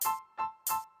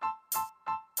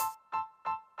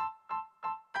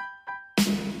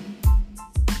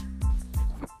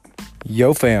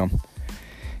Yo fam,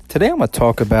 today I'm going to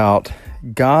talk about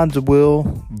God's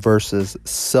will versus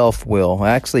self-will.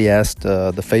 I actually asked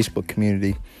the Facebook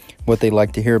community what they'd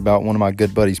like to hear about. One of my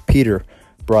good buddies, Peter,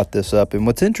 brought this up. And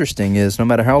what's interesting is no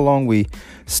matter how long we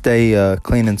stay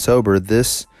clean and sober,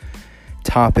 this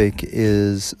topic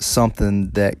is something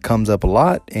that comes up a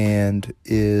lot and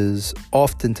is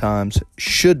oftentimes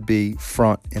should be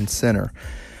front and center.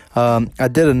 I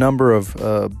did a number of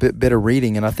bit of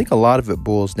reading, and I think a lot of it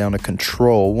boils down to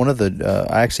control.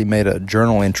 I actually made a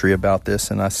journal entry about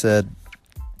this, and I said,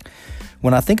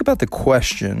 when I think about the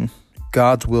question,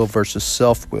 God's will versus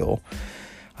self-will,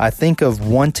 I think of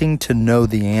wanting to know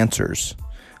the answers.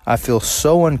 I feel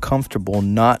so uncomfortable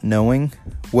not knowing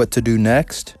what to do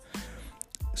next.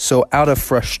 So out of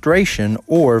frustration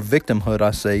or victimhood,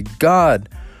 I say, God,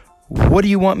 what do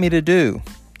you want me to do?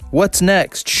 What's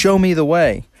next? Show me the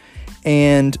way.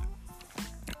 And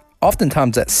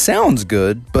oftentimes that sounds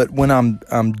good, but when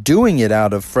I'm doing it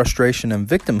out of frustration and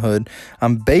victimhood,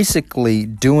 I'm basically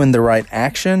doing the right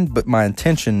action, but my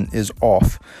intention is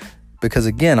off. Because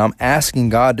again, I'm asking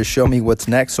God to show me what's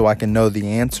next so I can know the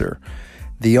answer.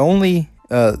 The only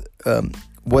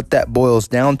what that boils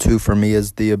down to for me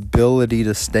is the ability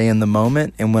to stay in the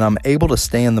moment. And when I'm able to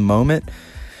stay in the moment,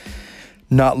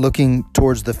 not looking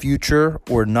towards the future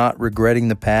or not regretting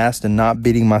the past and not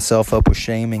beating myself up with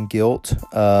shame and guilt,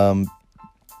 and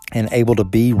able to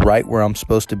be right where I'm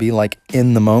supposed to be, like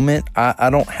in the moment, I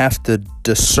don't have to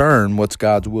discern what's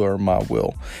God's will or my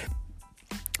will.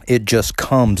 It just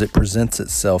comes, it presents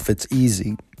itself, it's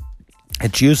easy.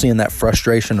 It's usually in that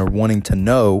frustration or wanting to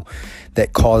know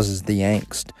that causes the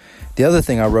angst. The other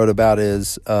thing I wrote about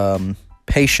is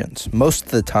patience. Most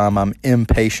of the time I'm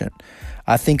impatient.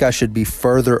 I think I should be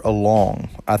further along.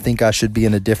 I think I should be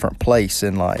in a different place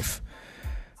in life.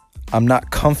 I'm not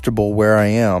comfortable where I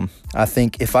am. I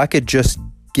think if I could just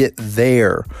get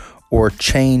there or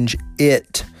change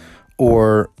it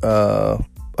or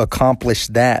accomplish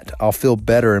that, I'll feel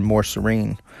better and more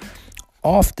serene.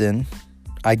 Often,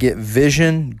 I get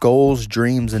vision, goals,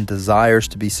 dreams, and desires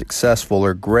to be successful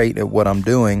or great at what I'm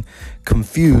doing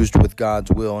confused with God's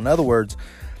will. In other words,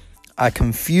 I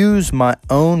confuse my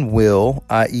own will,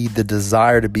 i.e. the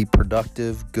desire to be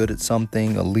productive, good at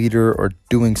something, a leader, or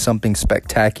doing something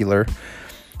spectacular,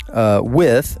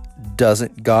 with,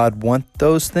 doesn't God want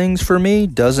those things for me?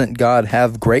 Doesn't God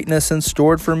have greatness in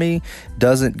store for me?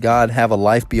 Doesn't God have a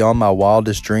life beyond my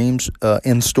wildest dreams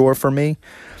in store for me?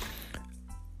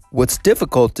 What's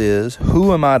difficult is,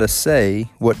 who am I to say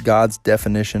what God's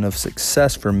definition of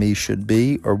success for me should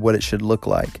be or what it should look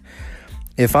like?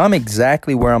 If I'm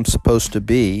exactly where I'm supposed to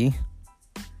be,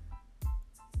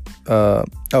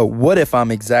 what if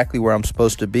I'm exactly where I'm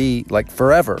supposed to be, like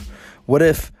forever? What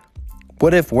if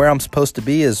where I'm supposed to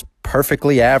be is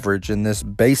perfectly average in this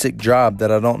basic job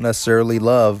that I don't necessarily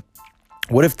love?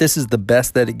 What if this is the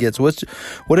best that it gets? What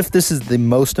if this is the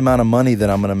most amount of money that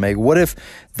I'm going to make? What if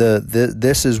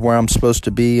this is where I'm supposed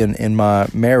to be in my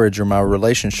marriage or my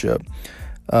relationship?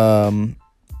 What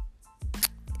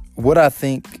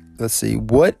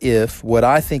if what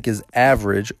I think is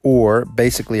average or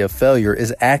basically a failure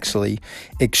is actually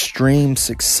extreme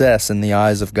success in the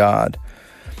eyes of God?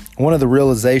 One of the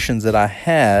realizations that I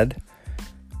had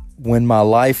when my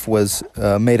life was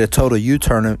made a total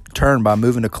U-turn by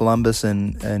moving to Columbus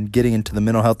and getting into the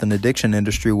mental health and addiction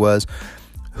industry was,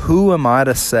 who am I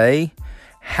to say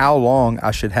how long I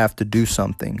should have to do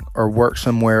something or work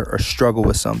somewhere or struggle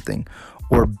with something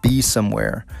or be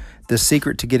somewhere? The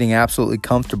secret to getting absolutely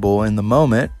comfortable in the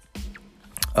moment,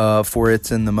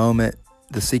 it's in the moment.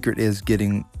 The secret is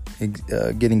getting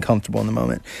comfortable in the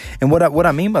moment. And what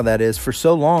I mean by that is, for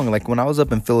so long, like when I was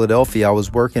up in Philadelphia, I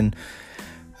was working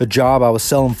a job. I was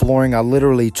selling flooring. I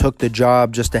literally took the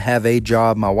job just to have a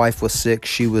job. My wife was sick.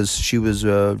 She was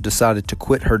decided to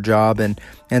quit her job, and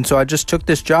so I just took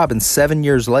this job. And 7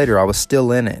 years later, I was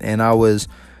still in it, and I was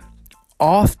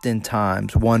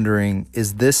oftentimes wondering,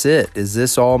 is this it? Is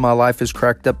this all my life is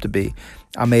cracked up to be?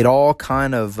 I made all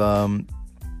kind of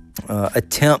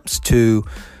attempts to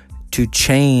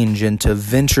change and to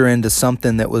venture into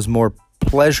something that was more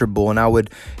pleasurable. And I would,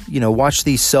 watch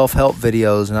these self-help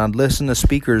videos, and I'd listen to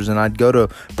speakers, and I'd go to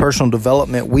personal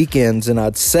development weekends, and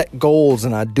I'd set goals,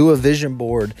 and I'd do a vision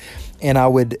board, and I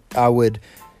would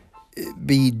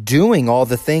be doing all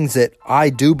the things that I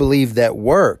do believe that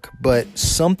work, but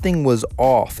something was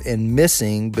off and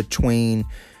missing between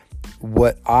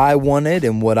what I wanted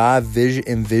and what I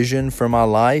envisioned for my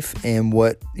life and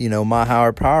what, my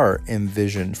higher power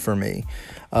envisioned for me.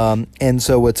 And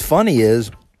so what's funny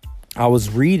is I was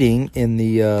reading in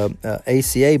the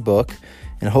ACA book,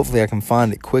 and hopefully I can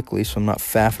find it quickly so I'm not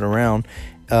faffing around,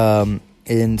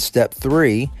 in step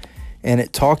 3, and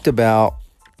it talked about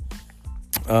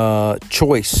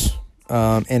choice,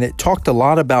 and it talked a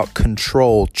lot about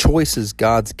control. Choice is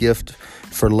God's gift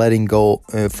for letting go.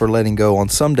 On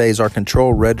some days, our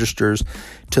control registers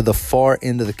to the far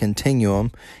end of the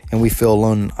continuum, and we feel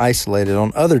alone and isolated.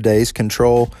 On other days,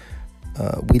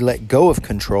 we let go of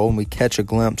control, and we catch a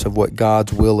glimpse of what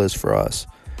God's will is for us.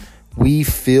 We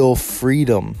feel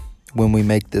freedom when we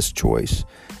make this choice.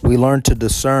 We learn to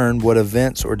discern what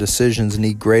events or decisions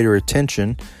need greater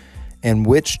attention, and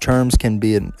which items can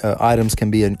be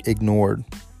ignored.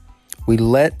 We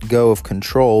let go of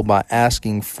control by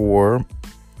asking for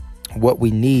what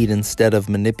we need instead of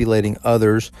manipulating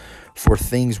others for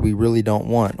things we really don't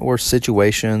want, or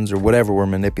situations, or whatever we're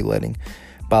manipulating.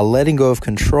 By letting go of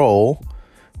control,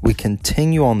 we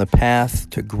continue on the path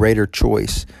to greater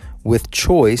choice. With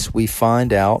choice, we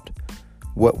find out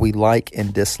what we like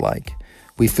and dislike.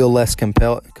 We feel less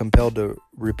compelled to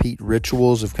repeat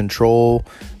rituals of control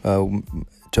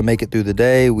to make it through the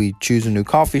day. We choose a new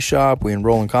coffee shop. We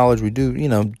enroll in college. We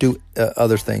do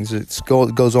other things. It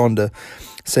goes on to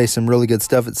say some really good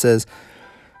stuff. It says,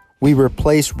 we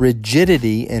replace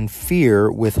rigidity and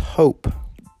fear with hope.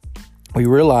 We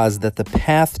realize that the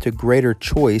path to greater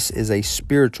choice is a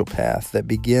spiritual path that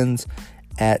begins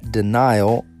at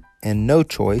denial and no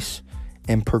choice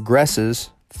and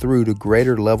progresses through to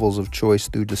greater levels of choice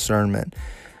through discernment.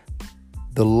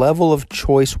 The level of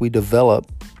choice we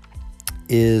develop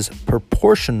is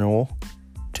proportional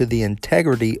to the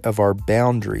integrity of our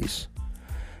boundaries.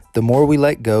 The more we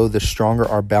let go, the stronger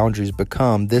our boundaries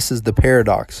become. This is the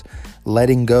paradox.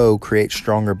 Letting go creates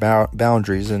stronger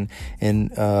boundaries. And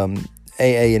in AA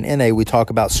and NA, we talk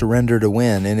about surrender to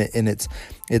win. And it's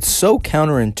so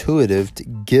counterintuitive to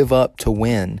give up to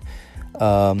win.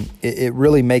 It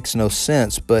really makes no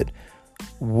sense. But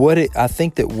I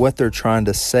think that what they're trying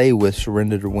to say with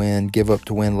surrender to win, give up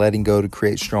to win, letting go to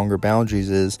create stronger boundaries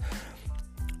is,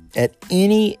 at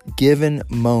any given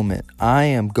moment, I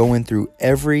am going through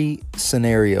every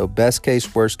scenario, best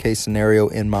case, worst case scenario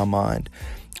in my mind.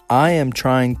 I am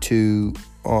trying to,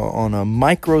 on a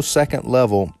microsecond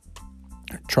level,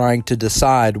 trying to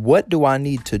decide what do I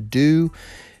need to do,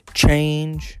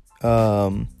 change,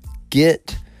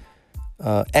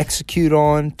 execute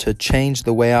on to change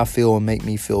the way I feel and make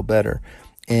me feel better.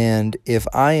 And if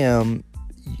I am,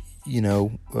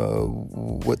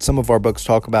 what some of our books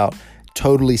talk about,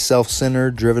 totally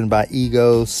self-centered, driven by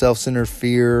ego, self-centered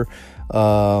fear.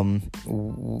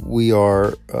 We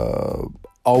are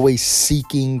always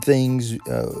seeking things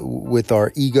with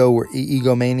our ego. We're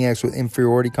egomaniacs with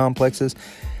inferiority complexes.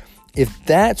 If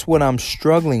that's what I'm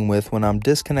struggling with when I'm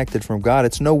disconnected from God,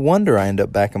 it's no wonder I end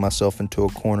up backing myself into a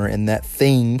corner, and that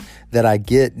thing that I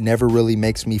get never really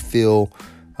makes me feel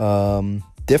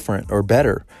different or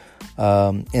better.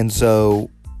 And so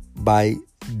by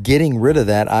getting rid of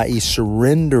that, i.e.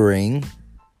 surrendering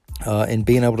and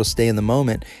being able to stay in the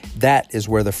moment, that is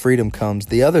where the freedom comes.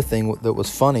 The other thing that was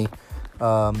funny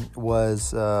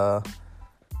was a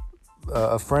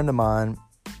friend of mine,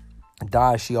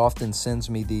 Di. She often sends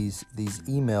me these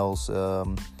emails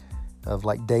of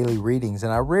like daily readings,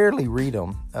 and I rarely read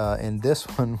them. And this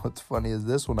one, what's funny is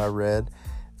this one I read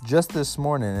just this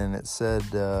morning, and it said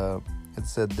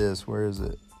this. Where is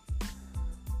it?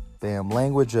 Bam!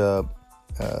 Language of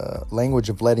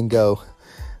letting go.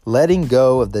 Letting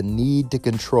go of the need to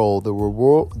control. The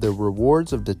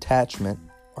rewards of detachment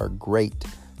are great.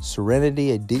 Serenity,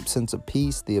 a deep sense of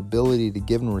peace, the ability to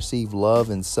give and receive love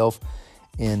in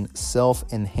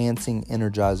self-enhancing,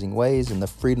 energizing ways, and the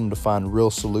freedom to find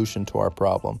real solution to our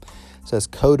problem. It says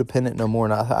codependent no more.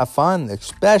 And I find,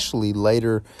 especially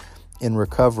later in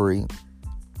recovery,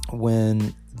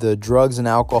 when the drugs and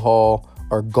alcohol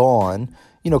are gone,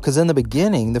 because in the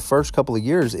beginning, the first couple of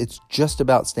years, it's just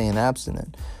about staying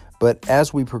abstinent. But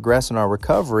as we progress in our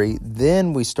recovery,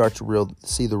 then we start to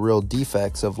see the real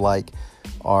defects of like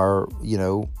our,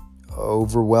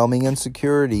 overwhelming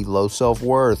insecurity, low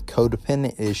self-worth,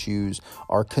 codependent issues,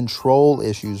 our control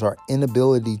issues, our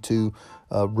inability to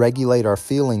regulate our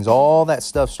feelings. All that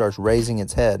stuff starts raising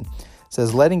its head. It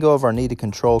says letting go of our need to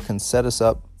control can set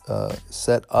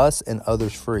us and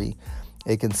others free.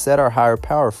 It can set our higher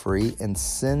power free and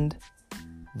send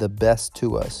the best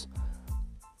to us.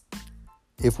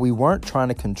 If we weren't trying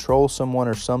to control someone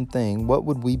or something, what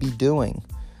would we be doing?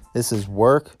 This is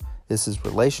work. This is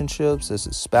relationships. This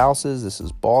is spouses. This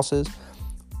is bosses.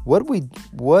 What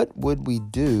would we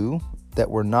do that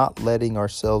we're not letting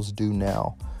ourselves do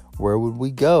now? Where would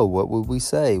we go? What would we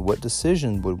say? What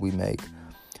decision would we make?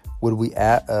 What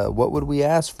would we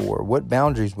ask for? What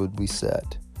boundaries would we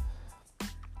set?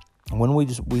 when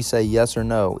we say yes or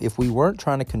no, if we weren't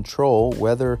trying to control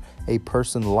whether a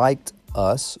person liked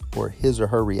us or his or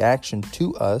her reaction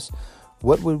to us,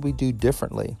 what would we do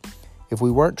differently? If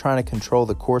we weren't trying to control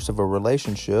the course of a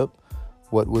relationship,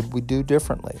 what would we do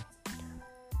differently?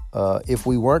 If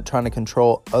we weren't trying to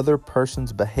control other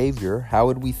person's behavior, how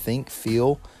would we think,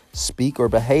 feel, speak, or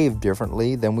behave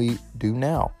differently than we do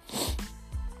now?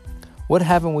 What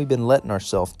haven't we been letting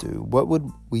ourselves do? How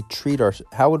would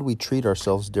we treat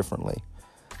ourselves differently?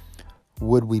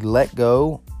 Would we let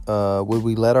go? Would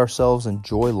we let ourselves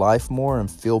enjoy life more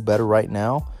and feel better right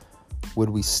now? Would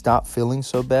we stop feeling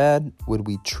so bad? Would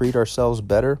we treat ourselves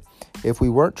better? If we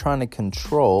weren't trying to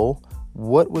control,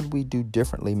 what would we do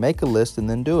differently? Make a list and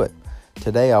then do it.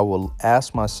 Today I will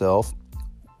ask myself,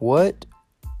 what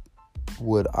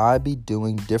would I be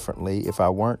doing differently if I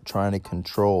weren't trying to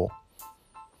control?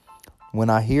 When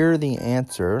I hear the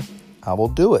answer, I will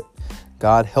do it.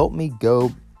 God, help me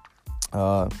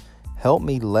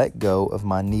let go of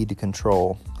my need to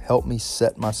control. Help me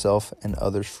set myself and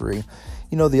others free.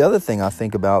 The other thing I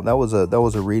think about, that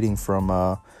was a reading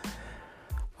from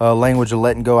Language of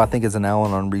Letting Go. I think it's an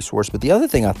Al-Anon resource. But the other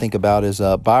thing I think about is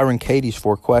Byron Katie's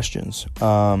 4 questions.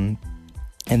 And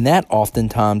that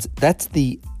oftentimes, that's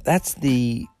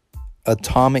the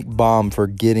atomic bomb for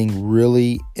getting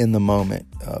really in the moment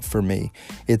for me.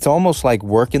 It's almost like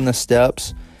working the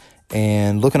steps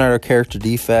and looking at our character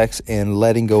defects and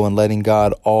letting go and letting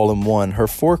God all in one. Her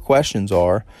 4 questions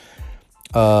are,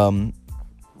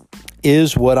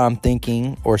 is what I'm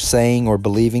thinking or saying or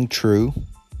believing true?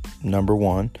 Number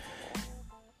 1.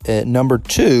 Number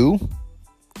 2,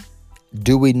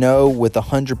 do we know with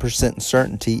 100%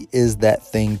 certainty, is that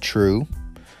thing true?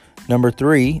 Number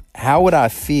 3, how would I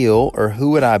feel or who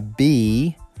would I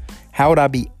be? How would I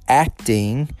be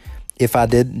acting if I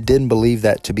didn't believe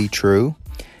that to be true?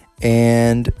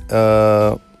 And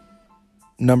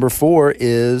number 4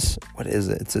 is, what is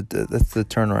it? That's the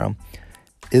turnaround.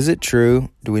 Is it true?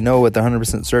 Do we know with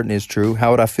 100% certainty is true?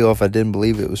 How would I feel if I didn't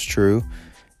believe it was true?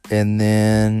 And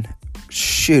then,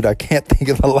 I can't think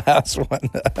of the last one.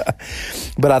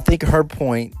 But I think her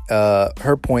point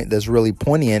that's really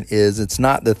poignant is it's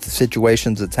not the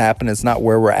situations that's happened. It's not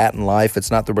where we're at in life.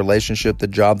 It's not the relationship, the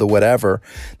job, the whatever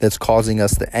that's causing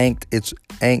us the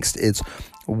angst. It's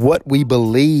what we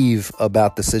believe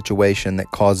about the situation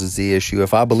that causes the issue.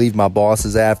 If I believe my boss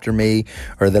is after me,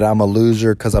 or that I'm a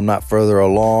loser because I'm not further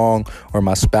along, or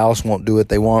my spouse won't do what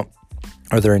they want,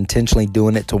 or they're intentionally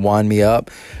doing it to wind me up,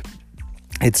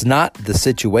 it's not the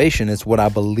situation, it's what I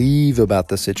believe about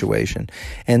the situation.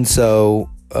 And so,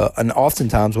 and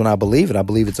oftentimes when I believe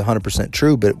it's 100%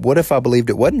 true, but what if I believed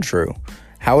it wasn't true?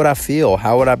 How would I feel?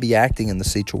 How would I be acting in the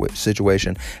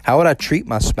situation? How would I treat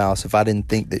my spouse if I didn't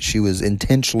think that she was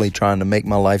intentionally trying to make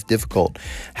my life difficult?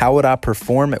 How would I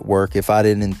perform at work if I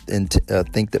didn't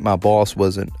think that my boss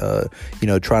wasn't,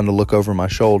 trying to look over my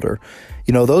shoulder?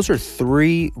 Those are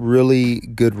 3 really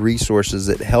good resources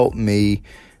that help me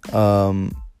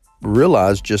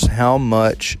realize just how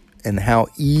much and how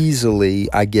easily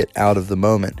I get out of the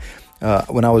moment.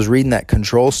 When I was reading that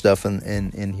control stuff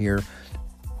in here,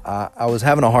 I was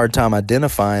having a hard time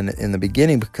identifying in the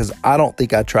beginning because I don't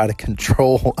think I try to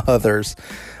control others.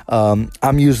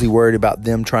 I'm usually worried about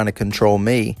them trying to control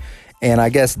me. And I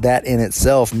guess that in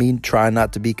itself, me trying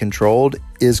not to be controlled,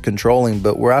 is controlling.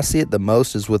 But where I see it the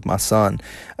most is with my son.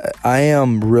 I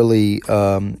am really,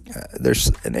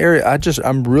 there's an area,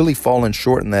 I'm really falling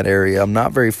short in that area. I'm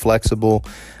not very flexible.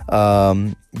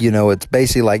 It's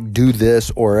basically like do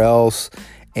this or else.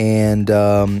 And,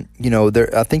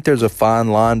 I think there's a fine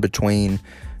line between,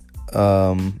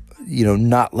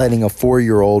 not letting a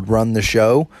 4-year-old run the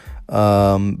show.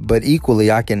 But equally,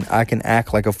 I can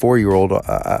act like a 4-year-old.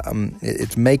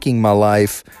 It's making my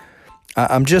life.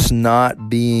 I'm just not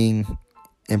being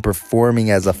and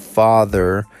performing as a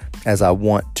father as I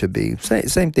want to be.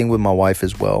 Same thing with my wife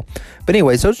as well. But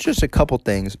anyway, so it's just a couple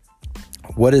things.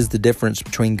 What is the difference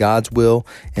between God's will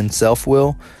and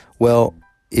self-will? Well,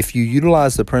 if you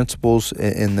utilize the principles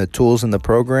and the tools in the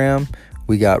program,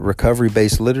 we got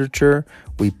recovery-based literature.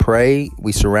 We pray.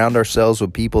 We surround ourselves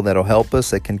with people that'll help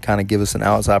us, that can kind of give us an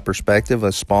outside perspective,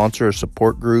 a sponsor, a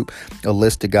support group, a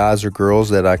list of guys or girls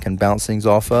that I can bounce things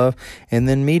off of, and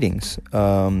then meetings.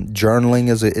 Journaling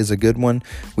is a good one.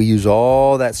 We use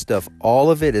all that stuff. All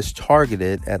of it is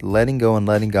targeted at letting go and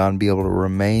letting God and be able to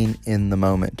remain in the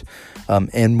moment.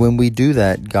 And when we do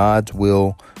that, God's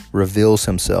will reveals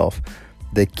himself.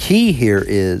 The key here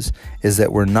is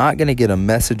that we're not going to get a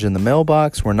message in the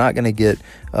mailbox. We're not going to get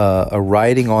a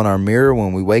writing on our mirror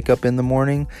when we wake up in the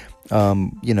morning.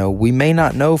 We may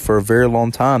not know for a very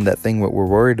long time that thing that we're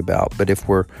worried about. But if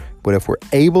we're But if we're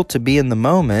able to be in the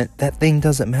moment, that thing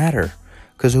doesn't matter.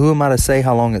 Because who am I to say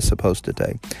how long it's supposed to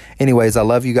take? Anyways, I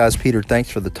love you guys. Peter,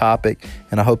 thanks for the topic,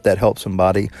 and I hope that helps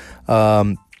somebody.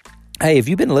 Hey, if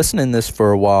you've been listening to this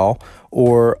for a while,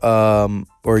 or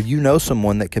you know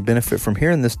someone that can benefit from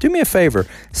hearing this, do me a favor.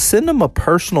 Send them a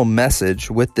personal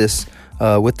message with this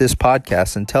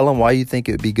podcast and tell them why you think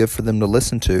it would be good for them to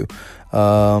listen to.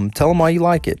 Tell them why you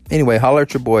like it. Anyway, holler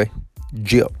at your boy,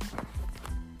 Jip.